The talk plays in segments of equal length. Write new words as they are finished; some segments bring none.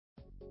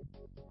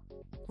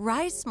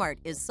Risesmart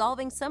is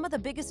solving some of the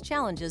biggest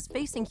challenges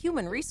facing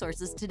human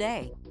resources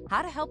today.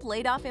 How to help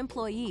laid-off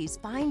employees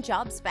find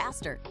jobs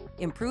faster,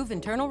 improve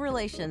internal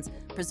relations,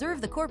 preserve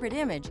the corporate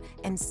image,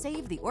 and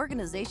save the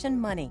organization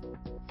money.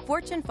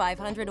 Fortune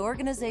 500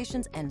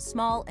 organizations and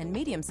small and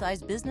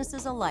medium-sized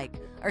businesses alike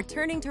are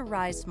turning to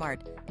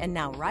Risesmart, and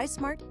now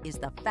Risesmart is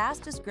the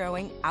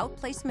fastest-growing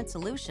outplacement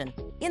solution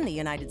in the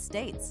United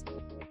States.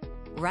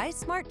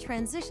 Risesmart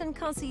Transition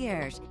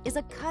Concierge is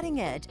a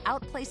cutting-edge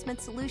outplacement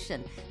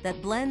solution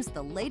that blends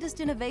the latest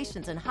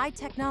innovations in high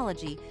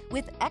technology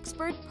with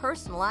expert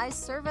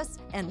personalized service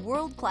and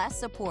world-class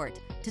support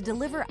to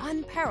deliver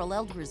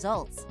unparalleled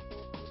results.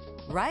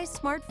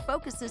 Risesmart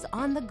focuses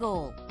on the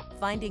goal,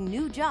 finding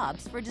new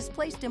jobs for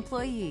displaced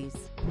employees.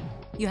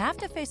 You have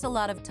to face a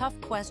lot of tough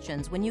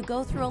questions when you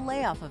go through a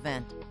layoff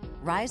event.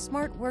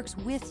 Risesmart works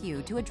with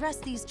you to address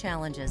these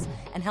challenges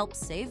and help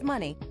save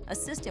money,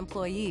 assist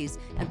employees,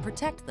 and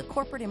protect the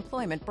corporate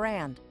employment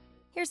brand.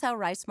 Here's how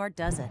Risesmart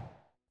does it.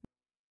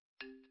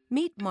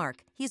 Meet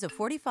Mark. He's a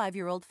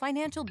 45-year-old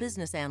financial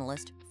business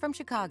analyst from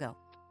Chicago.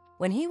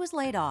 When he was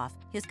laid off,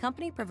 his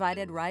company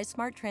provided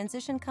Risesmart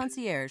Transition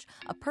Concierge,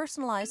 a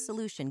personalized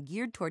solution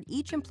geared toward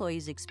each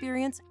employee's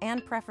experience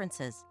and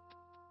preferences.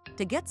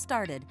 To get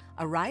started,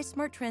 a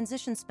Risesmart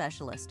Transition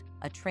Specialist,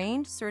 a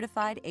trained,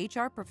 certified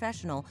HR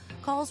professional,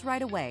 calls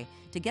right away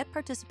to get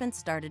participants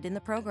started in the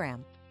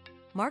program.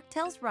 Mark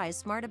tells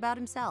Risesmart about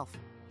himself.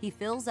 He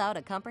fills out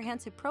a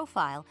comprehensive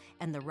profile,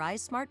 and the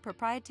Risesmart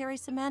proprietary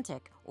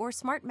semantic, or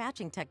smart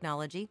matching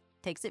technology,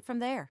 takes it from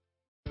there.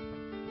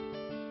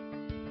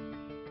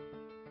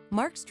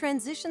 Mark's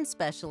Transition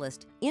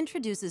Specialist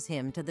introduces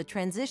him to the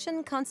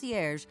Transition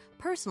Concierge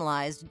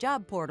personalized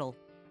job portal.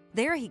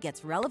 There he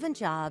gets relevant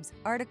jobs,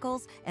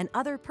 articles, and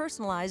other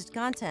personalized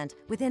content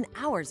within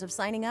hours of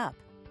signing up.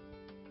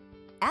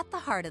 At the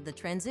heart of the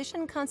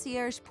Transition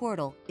Concierge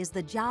portal is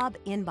the job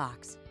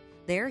inbox.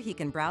 There he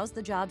can browse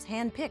the jobs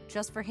handpicked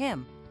just for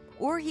him,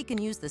 or he can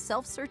use the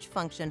self-search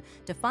function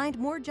to find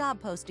more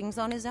job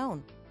postings on his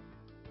own.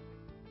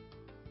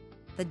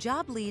 The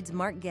job leads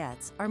Mark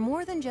gets are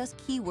more than just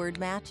keyword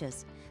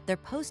matches. They're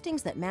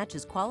postings that match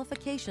his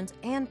qualifications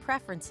and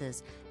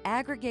preferences,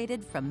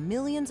 aggregated from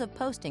millions of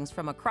postings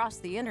from across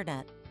the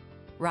internet.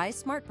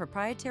 Risesmart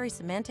proprietary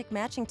semantic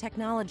matching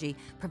technology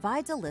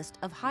provides a list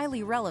of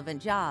highly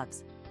relevant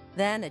jobs.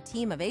 Then a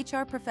team of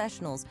HR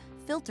professionals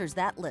filters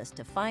that list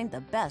to find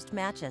the best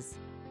matches.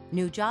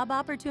 New job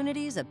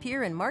opportunities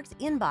appear in Mark's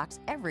inbox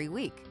every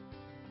week.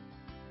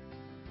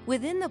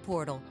 Within the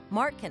portal,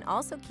 Mark can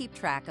also keep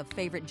track of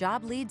favorite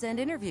job leads and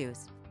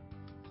interviews,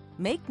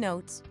 make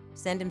notes,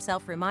 send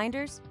himself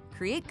reminders,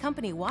 create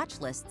company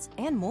watch lists,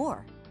 and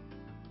more.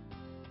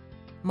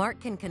 Mark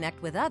can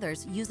connect with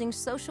others using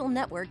social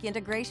network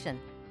integration.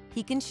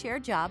 He can share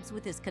jobs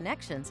with his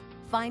connections,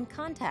 find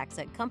contacts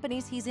at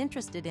companies he's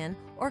interested in,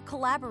 or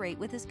collaborate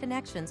with his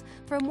connections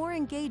for a more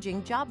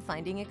engaging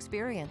job-finding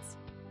experience.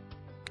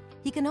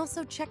 He can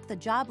also check the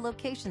job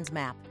locations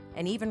map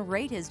and even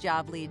rate his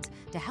job leads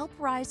to help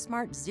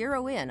Risesmart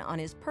zero in on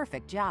his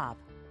perfect job.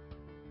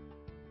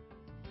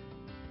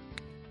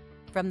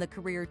 From the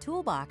Career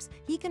Toolbox,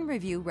 he can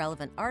review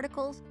relevant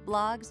articles,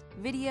 blogs,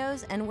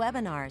 videos, and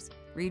webinars,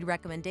 read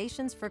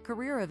recommendations for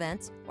career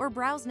events, or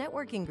browse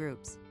networking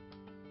groups.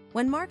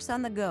 When Mark's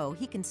on the go,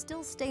 he can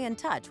still stay in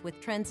touch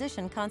with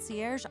Transition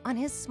Concierge on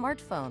his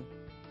smartphone.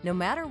 No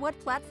matter what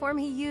platform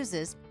he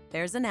uses,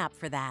 there's an app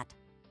for that.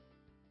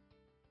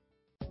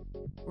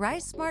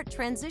 Risesmart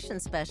Transition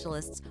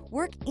Specialists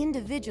work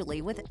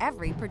individually with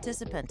every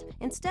participant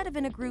instead of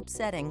in a group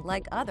setting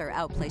like other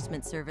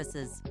outplacement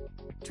services.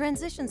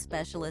 Transition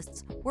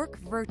Specialists work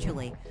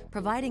virtually,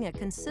 providing a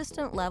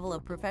consistent level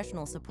of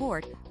professional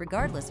support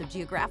regardless of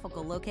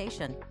geographical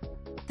location.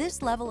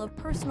 This level of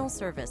personal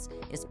service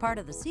is part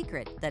of the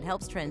secret that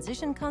helps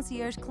Transition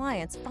Concierge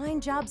clients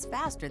find jobs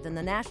faster than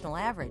the national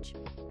average.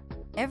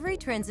 Every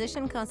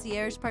Transition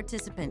Concierge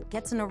participant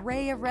gets an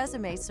array of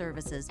resume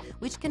services,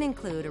 which can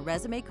include a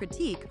resume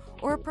critique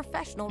or a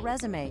professional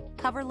resume,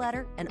 cover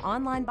letter, and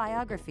online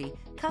biography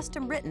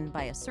custom written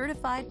by a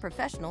certified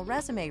professional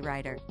resume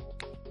writer.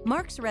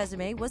 Mark's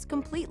resume was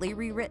completely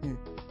rewritten.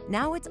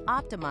 Now it's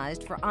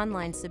optimized for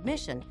online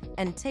submission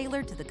and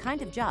tailored to the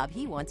kind of job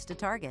he wants to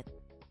target.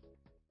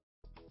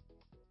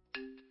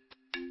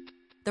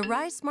 The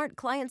Risesmart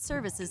Client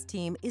Services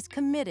team is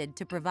committed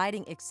to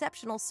providing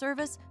exceptional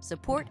service,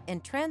 support,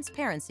 and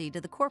transparency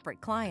to the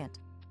corporate client.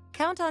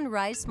 Count on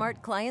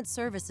Risesmart Client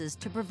Services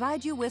to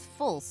provide you with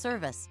full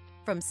service.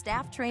 From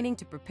staff training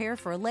to prepare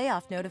for a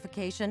layoff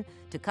notification,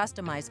 to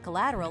customize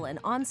collateral and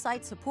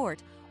on-site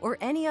support, or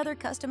any other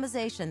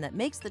customization that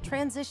makes the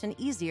transition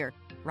easier,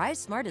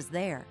 Risesmart is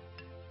there.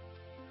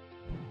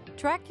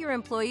 Track your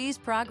employees'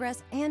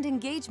 progress and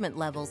engagement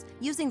levels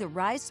using the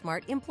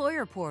Risesmart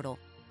Employer Portal.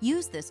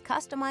 Use this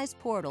customized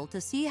portal to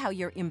see how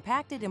your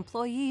impacted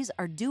employees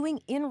are doing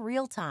in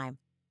real time.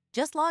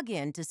 Just log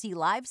in to see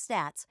live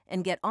stats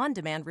and get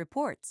on-demand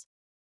reports.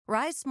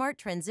 Risesmart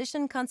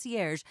Transition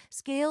Concierge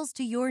scales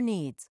to your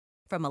needs.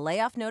 from a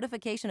layoff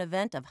notification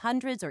event of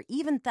hundreds or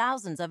even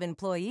thousands of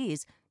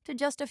employees to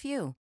just a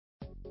few.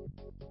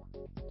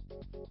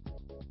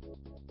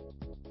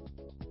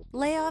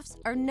 Layoffs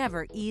are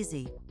never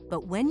easy,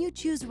 but when you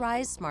choose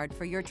Risesmart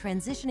for your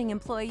transitioning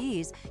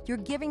employees, you're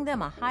giving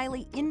them a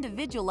highly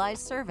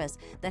individualized service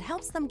that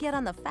helps them get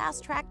on the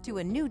fast track to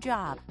a new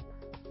job.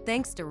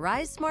 Thanks to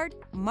Risesmart,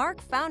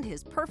 Mark found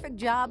his perfect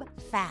job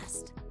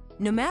fast.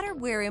 No matter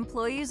where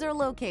employees are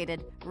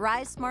located,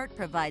 Risesmart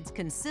provides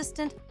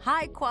consistent,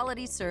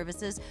 high-quality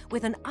services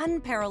with an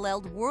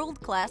unparalleled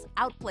world-class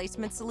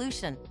outplacement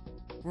solution.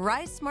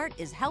 Risesmart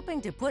is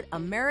helping to put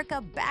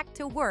America back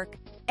to work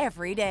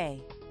every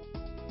day.